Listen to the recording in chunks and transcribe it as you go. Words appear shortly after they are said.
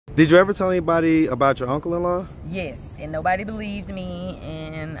Did you ever tell anybody about your uncle-in-law? Yes, and nobody believed me,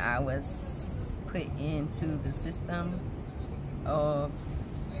 and I was put into the system of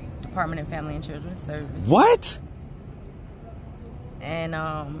Department of Family and Children's Services. What? And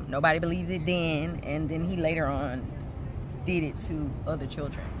nobody believed it then, and then he later on did it to other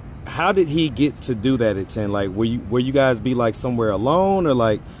children. How did he get to do that at 10? Like, were you guys be like somewhere alone, or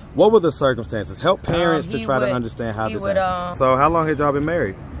like, what were the circumstances? Help parents to try to understand how this happened. So how long had y'all been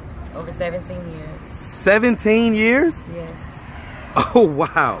married? Over 17 years. 17 years? Yes. Oh,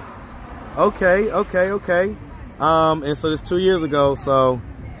 wow. Okay. And so this 2 years ago, so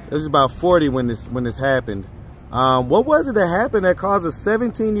it was about 40 when this happened. What was it that happened that caused a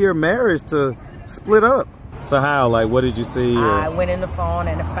 17-year marriage to split up? So how? Like, what did you see? I went in the phone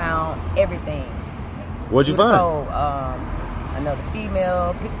and I found everything. What'd you find? Another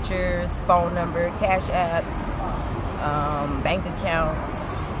female, pictures, phone number, cash apps, bank accounts.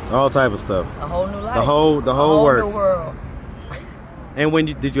 All type of stuff. A whole new life. The whole works. New world. And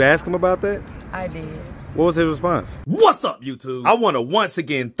did you ask him about that? I did. What was his response? What's up, YouTube? I want to once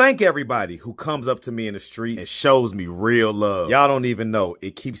again thank everybody who comes up to me in the street and shows me real love. Y'all don't even know.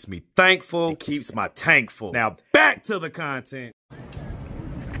 It keeps me thankful. It keeps my tank full. Now back to the content.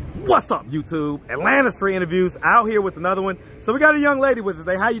 What's up, YouTube? Atlanta Street Interviews out here with another one. So we got a young lady with us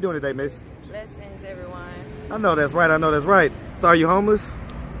today. How you doing today, miss? Blessings, everyone. I know that's right. I know that's right. So are you homeless?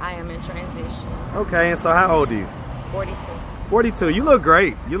 I am in transition. Okay, and so how old are you? 42. 42. You look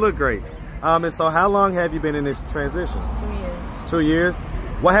great. You look great. And so how long have you been in this transition? 2 years. 2 years?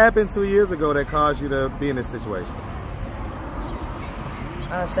 What happened 2 years ago that caused you to be in this situation?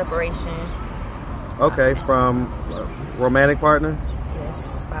 Separation. Okay, from romantic partner?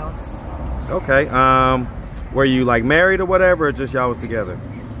 Yes, spouse. Okay. Were you like married or whatever, or just y'all was together?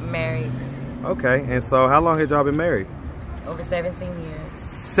 Married. Okay, and so how long had y'all been married? Over 17 years.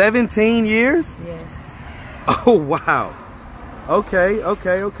 17 years? Yes. Oh, wow. Okay.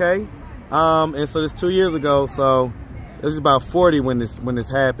 And so this 2 years ago, so it was about 40 when this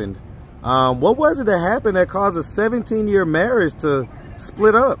happened. What was it that happened that caused a 17-year marriage to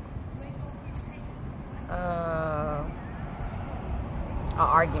split up? An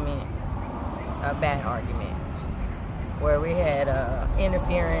argument, a bad argument, where we had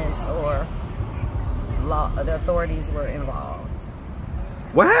interference or the authorities were involved.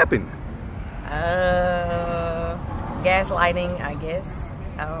 What happened? Gaslighting, I guess.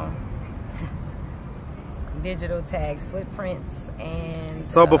 Digital tags, footprints, and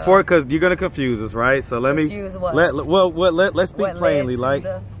so before, because you're gonna confuse us, right? So let's speak plainly. Like,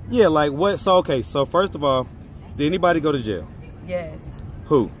 yeah, like what? So okay, so first of all, did anybody go to jail? Yes.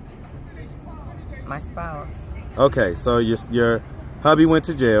 Who? My spouse. Okay, so your hubby went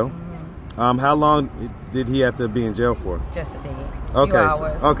to jail. Mm-hmm. How long did he have to be in jail for? Just a day. Okay. Few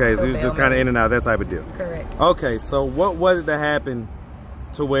hours. Okay, so he was just kind of in and out, that type of deal. Correct. Okay, so what was it that happened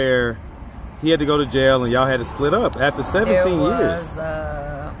to where he had to go to jail and y'all had to split up after 17 years?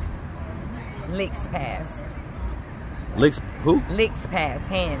 There was licks passed. Licks who? Licks passed,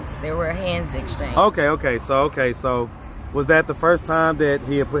 hands. There were hands exchanged. Okay, so was that the first time that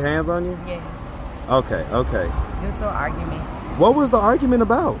he had put hands on you? Yes. Okay. Due to an argument. What was the argument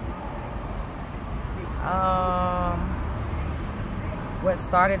about? What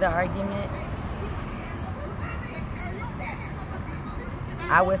started the argument?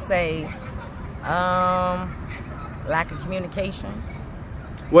 I would say lack of communication.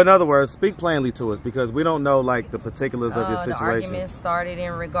 Well, in other words, speak plainly to us because we don't know like the particulars of your situation. The argument started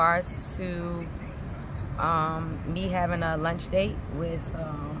in regards to me having a lunch date with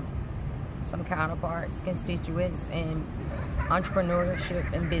some counterparts, constituents in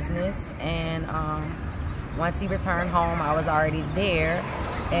entrepreneurship and business, and once he returned home, I was already there,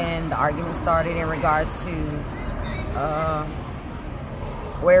 and the argument started in regards to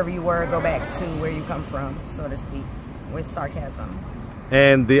wherever you were, go back to where you come from, so to speak, with sarcasm.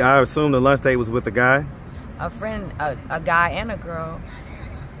 And I assume the lunch date was with a guy? A friend, a guy and a girl.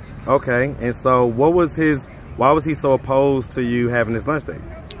 Okay, and so why was he so opposed to you having this lunch date?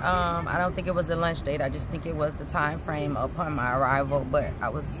 I don't think it was a lunch date. I just think it was the time frame upon my arrival, but I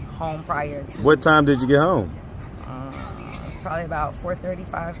was home prior to. What time did you get home? Probably about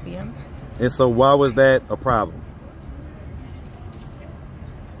 4:35 p.m. And so why was that a problem?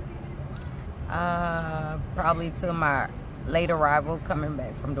 Probably to my late arrival coming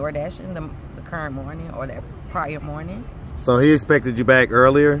back from DoorDashing the current morning or that prior morning. So he expected you back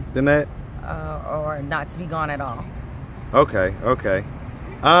earlier than that? Or not to be gone at all. Okay.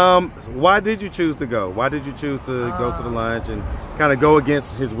 Why did you choose to go? Why did you choose to go to the lunch and kind of go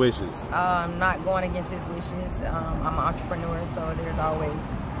against his wishes? Not going against his wishes. I'm an entrepreneur, so there's always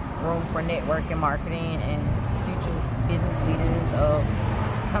room for networking, marketing, and future business leaders of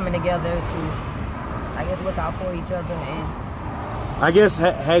coming together to, I guess, look out for each other. And I guess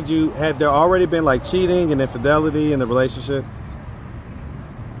had there already been like cheating and infidelity in the relationship?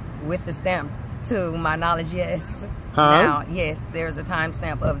 With the stamp, to my knowledge, yes. Huh? Now, yes, there's a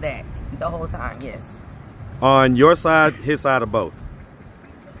timestamp of that the whole time. Yes. On your side, his side, or both?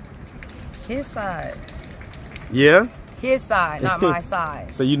 His side. Yeah? His side, not my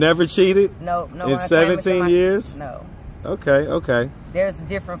side. So you never cheated? No. In 17 years? No. Okay. There's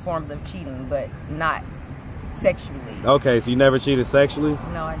different forms of cheating, but not sexually. Okay, so you never cheated sexually?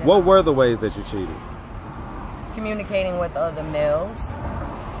 No, I didn't. What were the ways that you cheated? Communicating with other males.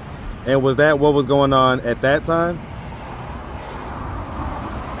 And was that what was going on at that time?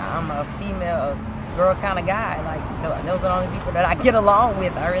 I'm a female, girl kind of guy. Like, those are the only people that I get along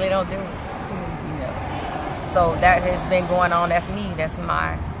with. I really don't do too many females. So that has been going on. That's me. That's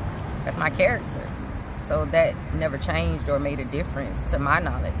my character. So that never changed or made a difference to my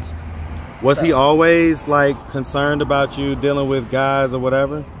knowledge. Was he always like concerned about you dealing with guys or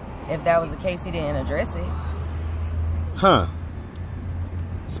whatever? If that was the case, he didn't address it. Huh.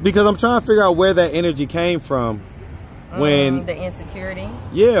 Because I'm trying to figure out where that energy came from when... the insecurity?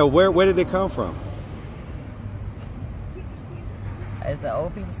 Yeah, where did it come from? As the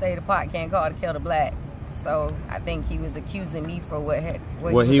old people say, the pot can't call the kettle black. So I think he was accusing me for what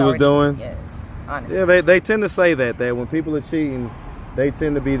he was doing? Yes, honestly. Yeah, they tend to say that when people are cheating, they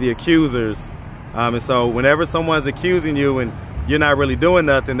tend to be the accusers. And so whenever someone's accusing you and you're not really doing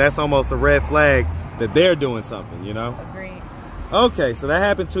nothing, that's almost a red flag that they're doing something, you know? Agreed. Okay, so that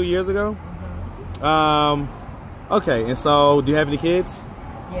happened 2 years ago? Mm-hmm. Okay, and so do you have any kids?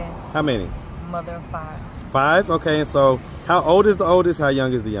 Yes. How many? Mother of 5. 5? Okay, and so how old is the oldest? How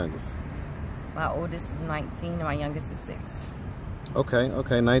young is the youngest? My oldest is 19 and my youngest is 6.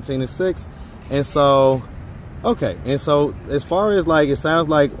 Okay, 19 and 6. And so, okay, and so as far as like, it sounds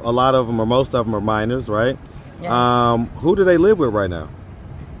like a lot of them or most of them are minors, right? Yes. Who do they live with right now?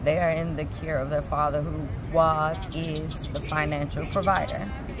 They are in the care of their father, who is the financial provider.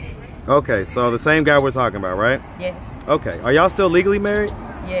 Okay, so the same guy we're talking about, right? Yes. Okay, are y'all still legally married?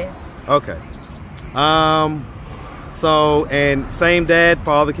 Yes. Okay. So, and same dad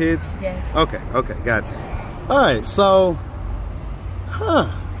for all the kids? Yes. Okay, gotcha. All right, so,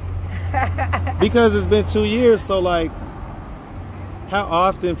 because it's been 2 years, so like, how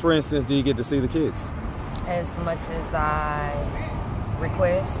often, for instance, do you get to see the kids? As much as I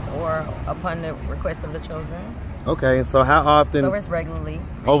request or upon the request of the children. Okay, and so how often? So it's regularly.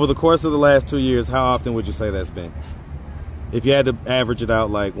 Over the course of the last 2 years, how often would you say that's been? If you had to average it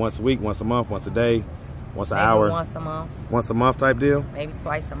out, like once a week, once a month, once a day, once an hour? Once a month. Once a month type deal? Maybe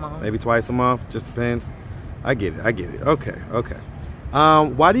twice a month. Maybe twice a month, just depends. I get it. Okay.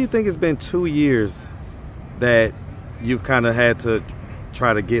 Why do you think it's been 2 years that you've kind of had to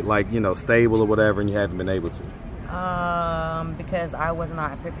try to get like, stable or whatever and you haven't been able to? Because I was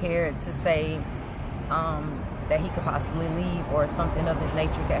not prepared to say that he could possibly leave or something of this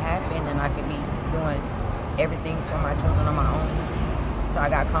nature could happen and I could be doing everything for my children on my own. So I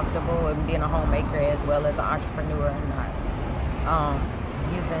got comfortable in being a homemaker as well as an entrepreneur and not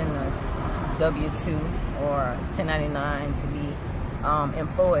using a W-2 or 1099 to be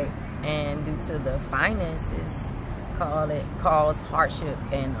employed. And due to the finances, caused hardship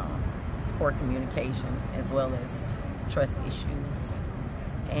and poor communication as well as trust issues.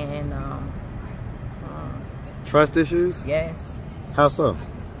 And trust issues? Yes. How so?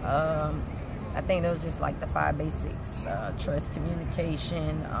 I think those are just like the 5 basics: trust,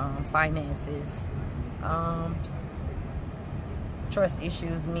 communication, finances. Trust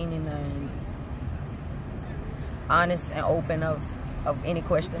issues meaning honest and open of any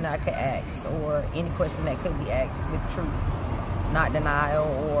question I could ask or any question that could be asked with truth, not denial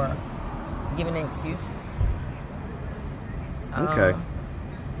or giving an excuse. Okay.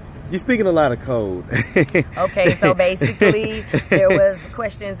 You're speaking a lot of code. Okay, so basically there was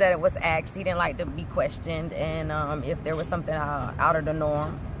questions that was asked. He didn't like to be questioned, and if there was something out of the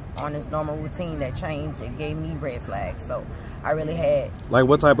norm on his normal routine that changed, it gave me red flags. So I really had... Like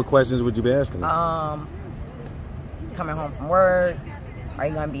what type of questions would you be asking? Coming home from work, are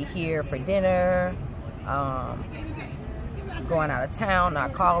you going to be here for dinner? Going out of town,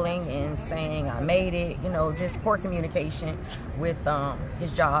 not calling and saying I made it, just poor communication with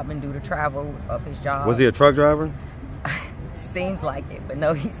his job and due to travel of his job. Was he a truck driver? Seems like it, but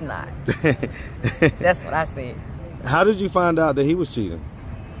no, he's not. That's what I said. How did you find out that he was cheating?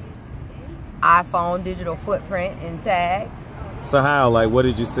 iPhone digital footprint and tag. So how? Like, what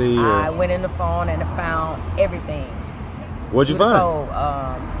did you see? I went in the phone and I found everything. What'd you find?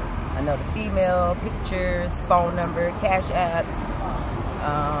 another female, pictures, phone number, cash apps,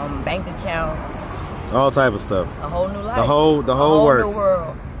 bank accounts. All type of stuff. A whole new life. The whole works. New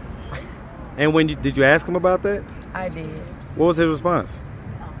world. And when did you ask him about that? I did. What was his response?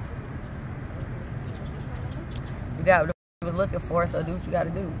 You got what you was looking for, so do what you got to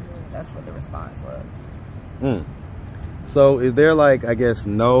do. That's what the response was. So is there, like, I guess,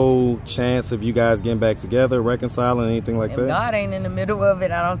 no chance of you guys getting back together, reconciling, anything like that? God ain't in the middle of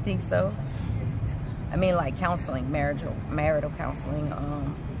it, I don't think so. I mean, like counseling, marital counseling,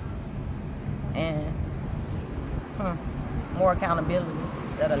 and more accountability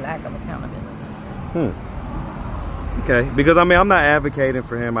instead of lack of accountability. Okay, because I mean, I'm not advocating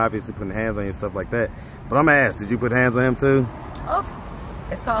for him obviously putting hands on you and stuff like that, but I'm gonna ask, did you put hands on him too? Oh,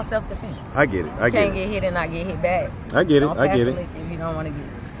 it's called self-defense. I get it. You can't get hit and not get hit back. I get it. Don't I pass get the it. lick if you don't want to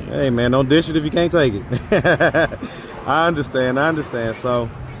get hit. Hey man, don't dish it if you can't take it. I understand. So,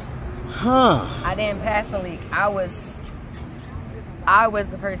 I didn't pass the lick. I was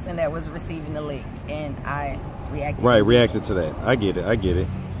the person that was receiving the lick, and I reacted. Right, reacted to that. I get it.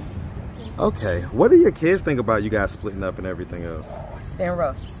 Okay, what do your kids think about you guys splitting up and everything else? It's been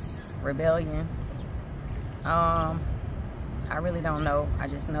rough. Rebellion. I really don't know. I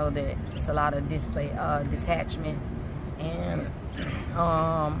just know that it's a lot of detachment and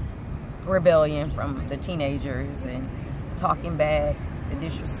rebellion from the teenagers, and talking back, the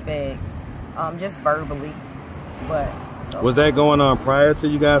disrespect, just verbally. But so was that going on prior to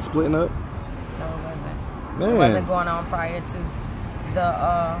you guys splitting up? No, it wasn't. Man. It wasn't going on prior to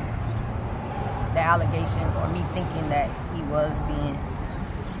the allegations or me thinking that he was being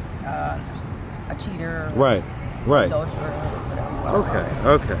a cheater. Right. Adulterer, whatever.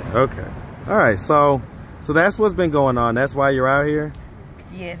 Okay. All right. So that's what's been going on. That's why you're out here.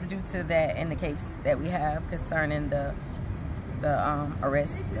 Yes, due to that, in the case that we have concerning the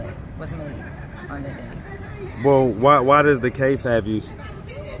arrest that was made on the day. Well, why does the case have you?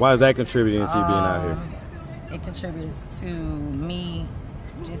 Why is that contributing to you being out here? It contributes to me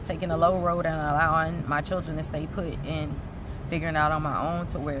just taking the low road and allowing my children to stay put and figuring out on my own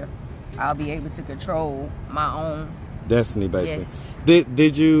to where I'll be able to control my own destiny, basically. Yes.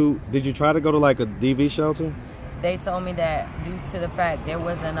 Did you try to go to like a DV shelter? They told me that due to the fact there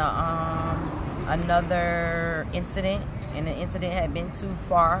wasn't another incident, and the incident had been too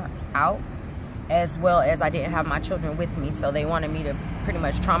far out, as well as I didn't have my children with me, so they wanted me to pretty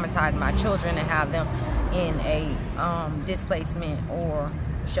much traumatize my children and have them in a displacement or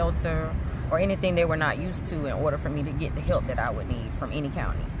shelter or anything they were not used to in order for me to get the help that I would need from any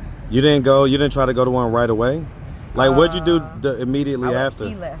county. You didn't try to go to one right away? Like, what'd you do immediately after?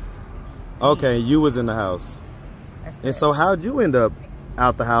 He left. Okay, you was in the house. And so how'd you end up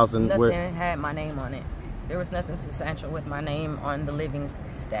out the house? And nothing had my name on it. There was nothing substantial with my name on the living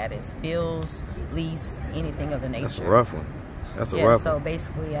status. Bills, lease, anything of the nature. That's a rough one. That's a rough one. So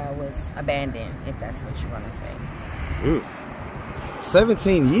basically I was abandoned, if that's what you want to say. Oof.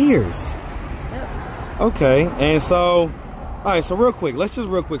 17 years. Yep. Okay, and so, all right, so real quick, let's just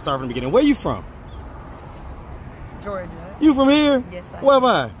start from the beginning. Where you from? Georgia. You from here? Yes, I am. Where am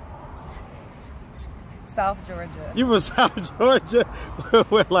I? South Georgia. You from South Georgia?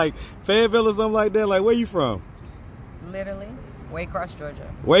 Where, like Fayetteville or something like that? Like, where you from? Literally, Waycross, Georgia.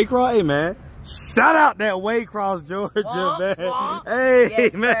 Waycross? Hey, man. Shout out that Waycross, Georgia, man. Swamp. Hey,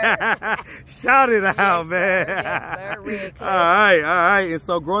 Yes, man. Shout it out, man. Yes, sir. Red All right. And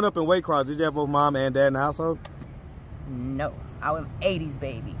so growing up in Waycross, did you have both mom and dad in the household? No, I was 80s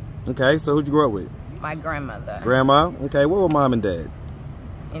baby. Okay, so who'd you grow up with? My grandmother. Grandma? Okay, where were mom and dad?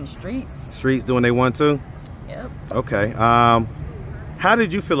 In the streets. Streets doing they want to? Yep. Okay. How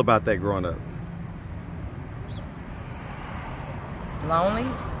did you feel about that growing up? Lonely,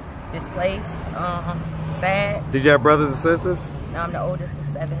 displaced, sad. Did you have brothers and sisters? No, I'm the oldest of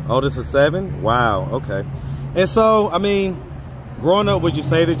 7. Oldest of 7? Wow, okay. And so, I mean, growing up, would you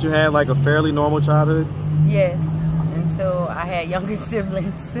say that you had like a fairly normal childhood? Yes, until I had younger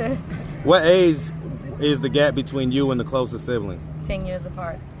siblings. What age is the gap between you and the closest sibling? 10 years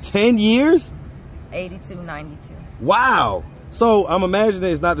apart. 10 years? 82, 92. Wow. So I'm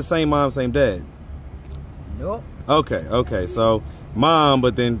imagining it's not the same mom, same dad. Nope. Okay. So mom,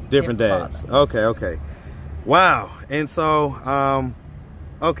 but then different dads. Father. Okay. Wow. And so,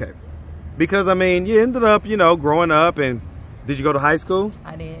 okay. Because, I mean, you ended up, growing up, and did you go to high school?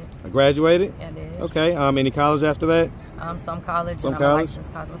 I did. Graduated? I did. Okay. Any college after that? Some college, Some and college? I'm a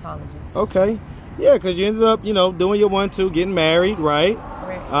licensed cosmetologist. Okay. Yeah, because you ended up, doing your 1-2, getting married, right?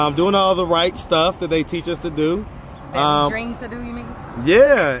 Correct. Doing all the right stuff that they teach us to do. That we dream to do, you mean?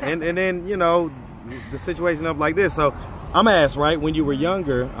 Yeah, and then, the situation up like this. So I'm gonna ask, right, when you were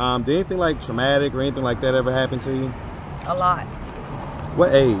younger, did anything like traumatic or anything like that ever happen to you? A lot.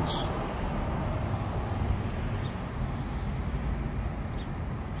 What age?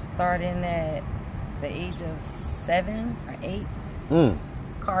 Starting at the age of 7 or 8.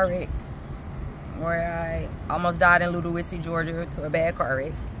 Car wreck where I almost died in Ludwig, Georgia, to a bad car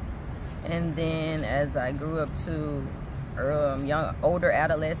wreck. And then as I grew up to older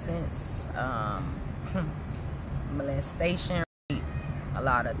adolescence, molestation, a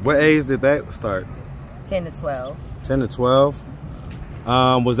lot of things. What age did that start? 10 to 12. 10 to 12.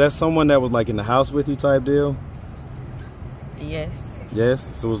 Was that someone that was like in the house with you type deal? Yes.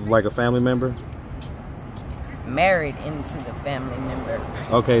 Yes? So it was like a family member? Married into the family member.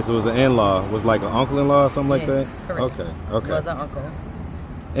 Okay, so it was an in-law. Was like an uncle-in-law or something like that? Correct. Okay, okay. Was an uncle.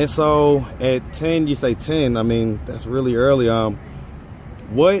 And so at 10, you say 10, I mean, that's really early.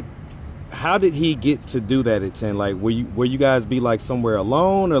 How did he get to do that at 10? Like, were you guys be like somewhere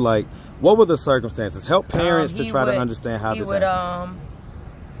alone, or like, what were the circumstances? Help parents to try to understand how this happens.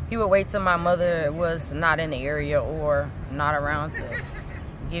 He would wait till my mother was not in the area or not around to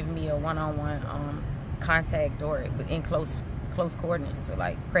give me a one-on-one contact or in close coordinates or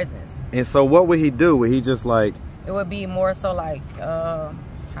like presence. And so what would he do? Would he just like? It would be more so like, how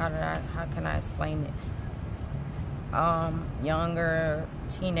can I explain it? Younger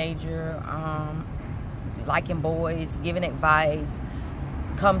teenager, liking boys, giving advice.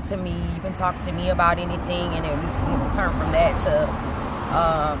 Come to me, you can talk to me about anything, and then turn from that to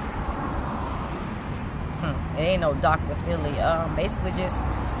it ain't no Dr. Philly. Basically just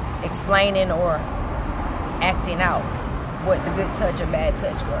explaining or acting out what the good touch or bad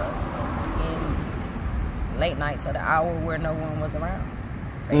touch was in late nights or the hour where no one was around,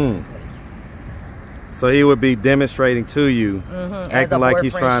 basically. So he would be demonstrating to you, acting like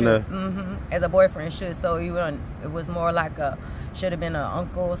he's trying to... As a boyfriend should. So it was more like should have been an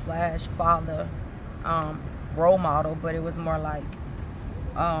uncle / father role model, but it was more like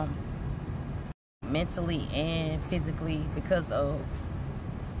mentally and physically because of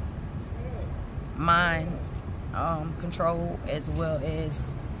mind control as well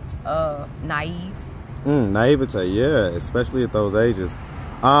as naive. Naivete, yeah, especially at those ages.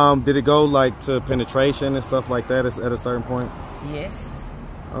 Did it go like to penetration and stuff like that at a certain point? Yes.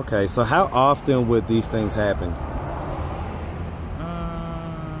 Okay, so how often would these things happen?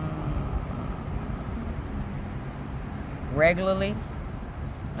 Regularly,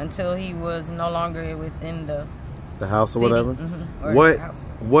 until he was no longer within the house city, or whatever.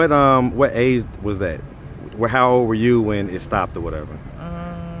 Or what age was that? How old were you when it stopped or whatever?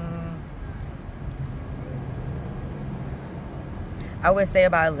 I would say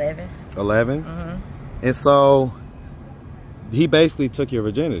about 11. 11? And so he basically took your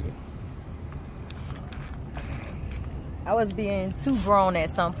virginity. I was being too grown at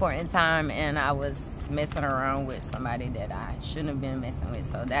some point in time, and I was messing around with somebody that I shouldn't have been messing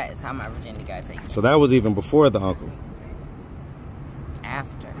with. So that is how my virginity got taken. So that was even before the uncle?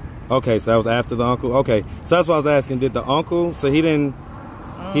 After. Okay, so that was after the uncle. Okay, so that's what I was asking. Did the uncle? So he didn't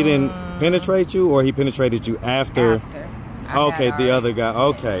penetrate you, or he penetrated you after? After. Okay, the other guy.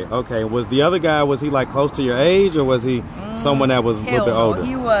 Okay, okay. Was the other guy? Was he like close to your age, or was he someone that was a little bit older?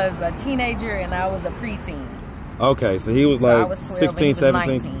 He was a teenager, and I was a preteen. Okay, so he was like 16,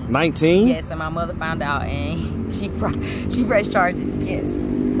 17, 19? Yes, and my mother found out, and she pressed charges. Yes.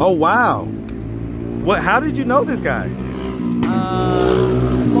 Oh wow! What? How did you know this guy?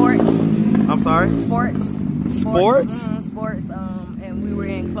 Sports. I'm sorry. Sports. Sports. Sports. And we were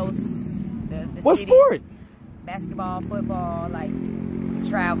in close. What sport? Basketball, football, like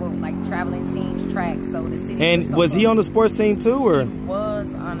traveling teams, track. So the city. And was he on the sports team too, or? He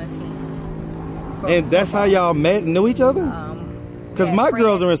was on a team. And that's how y'all met and knew each other? Because my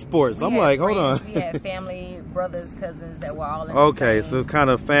girls are in sports. I'm like, hold on. We had family, brothers, cousins that were all in the okay, so it's kind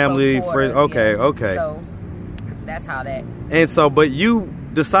of family, friends. Okay, yeah. Okay. So that's how that. And so, but you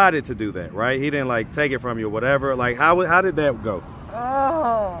decided to do that, right? He didn't like take it from you or whatever. Like, how did that go?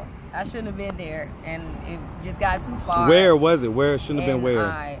 Oh, I shouldn't have been there, and it just got too far. Where was it? Where shouldn't have been where?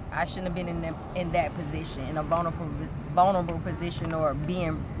 I shouldn't have been in that position, in a vulnerable position, or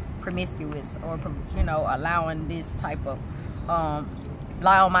being promiscuous, or allowing this type of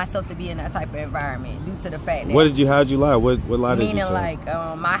allowing myself to be in that type of environment due to the fact that how'd you lie? What lie did you tell? Meaning like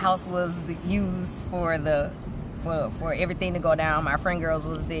my house was used for for everything to go down. My friend girls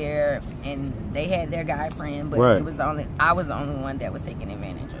was there, and they had their guy friend, but it was I was the only one that was taken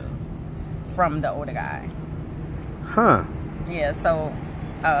advantage of from the older guy. Huh. Yeah, so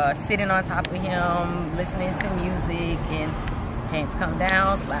sitting on top of him, listening to music, and hands come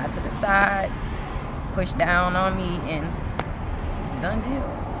down, slide to the side, push down on me, and done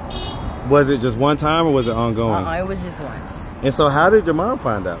deal. Was it just one time or was it ongoing? It was just once. And so how did your mom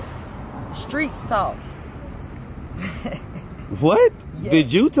find out? Streets talk. What? Yes.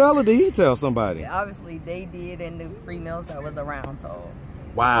 Did you tell or did he tell somebody? Obviously, they did, and the females that was around told.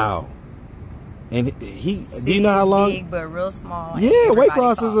 Wow. And he, City do you know how long? Big, but real small. Yeah,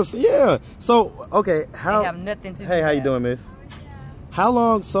 Waycross is yeah. So, okay. How? They have nothing to do Hey, with how you that. doing, miss? How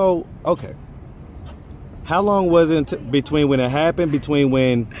long, so, okay. How long was it between when it happened, between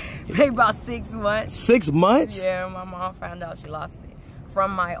when? Maybe about 6 months. 6 months? Yeah, my mom found out she lost it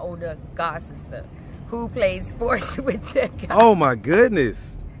from my older god sister who played sports with that guy. Oh my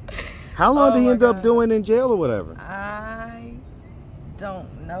goodness. How long did he end up God. doing in jail or whatever? I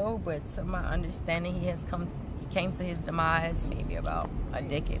don't know, but to my understanding, he came to his demise maybe about a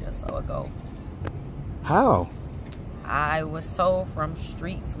decade or so ago. How? I was told from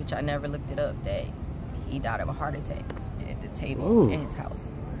streets, which I never looked it up, that he died of a heart attack at the table Ooh. in his house.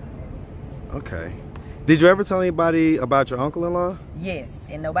 Okay. Did you ever tell anybody about your uncle-in-law? Yes,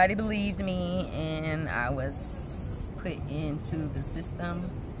 and nobody believed me, and I was put into the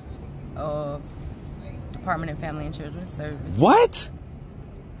system of Department of Family and Children's Services. What?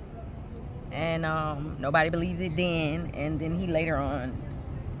 And nobody believed it then, and then he later on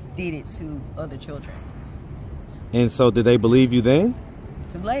did it to other children. And so did they believe you then?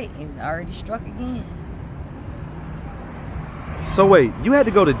 Too late, it already struck again. So wait, you had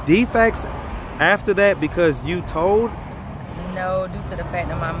to go to DFACS after that because you told? No, due to the fact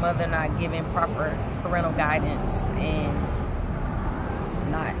that my mother not giving proper parental guidance and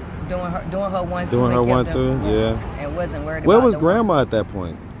not doing her 1-2. Doing her 1-2, yeah. And wasn't worried Where about was the grandma at that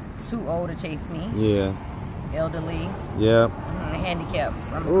point? too old to chase me. Yeah. Elderly. Yeah. Handicapped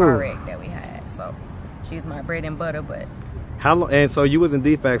from the car wreck that we had. So she was my bread and butter, but How long? And so you was in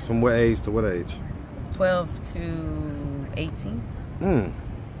DFACS from what age to what age? 12 to 18.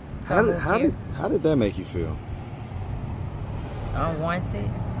 So How did that make you feel? Unwanted,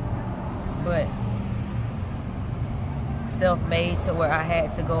 but self-made to where I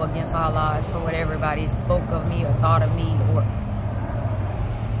had to go against all odds for what everybody spoke of me or thought of me. Or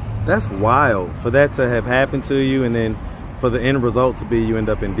That's wild for that to have happened to you, and then for the end result to be you end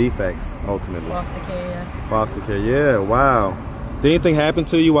up in DFACS ultimately. foster care. Foster care, yeah, wow. Did anything happen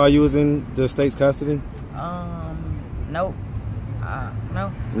to you while you was in the state's custody? Nope.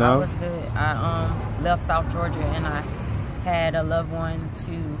 No. No? I was good. I left South Georgia and I had a loved one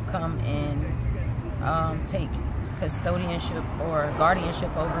to come and take custodianship or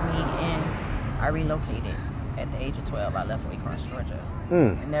guardianship over me, and I relocated at the age of 12. I left Waycross, Georgia,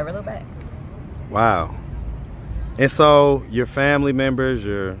 and never looked back. Wow. And so your family members,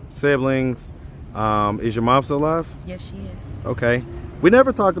 your siblings, is your mom still alive? Yes, she is. Okay. We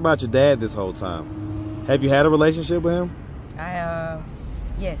never talked about your dad this whole time. Have you had a relationship with him?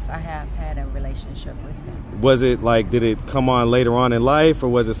 Yes, I have had a relationship with him. Was it like, did it come on later on in life, or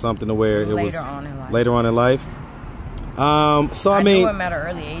was it something to where it was Later on in life. Later on in life? So I mean, knew him at an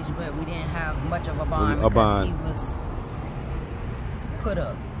early age, but we didn't have much of a bond because he was put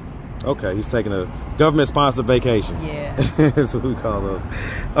up. Okay, he was taking a government-sponsored vacation. Yeah. That's what we call those.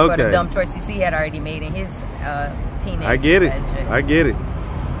 Okay. For the dumb choices he had already made in his teenage. I get it. I get it.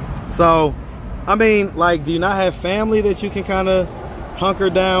 So, I mean, like, do you not have family that you can kind of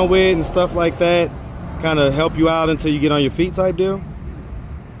hunker down with and stuff like that? Kind of help you out until you get on your feet type deal?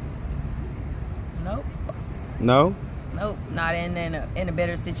 Nope. No? Nope. Not in a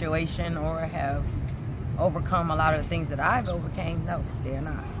better situation or have overcome a lot of the things that I've overcame. No, they're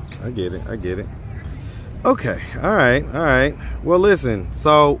not. I get it. I get it. Okay. All right. All right. Well, listen.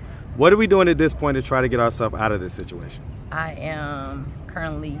 So, what are we doing at this point to try to get ourselves out of this situation? I am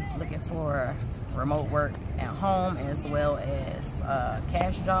currently looking for remote work at home as well as a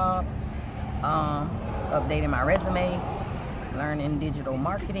cash job, updating my resume, learning digital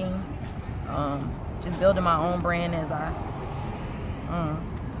marketing, just building my own brand as I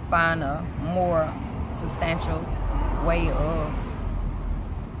find a more substantial way of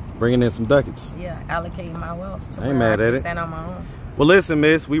bringing in some ducats. Yeah, allocating my wealth to ain't mad at it. Stand on my own. Well, listen,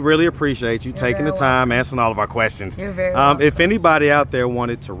 miss, we really appreciate you taking the time, answering all of our questions. You're very welcome. If anybody out there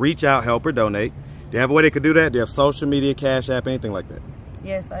wanted to reach out, help, or donate, do you have a way they could do that? Do you have social media, Cash App, anything like that?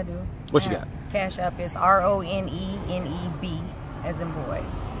 Yes, I do. What you got? Cash App is RONENEB as in boy.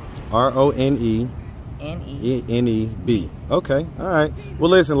 RONENEB. Okay, all right. Well,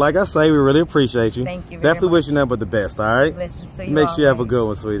 listen, like I say, we really appreciate you. Thank you very Definitely much. wishing nothing but the best, all right? Blessings to you Make sure you have a always. good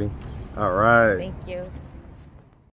one, sweetie. All right. Thank you.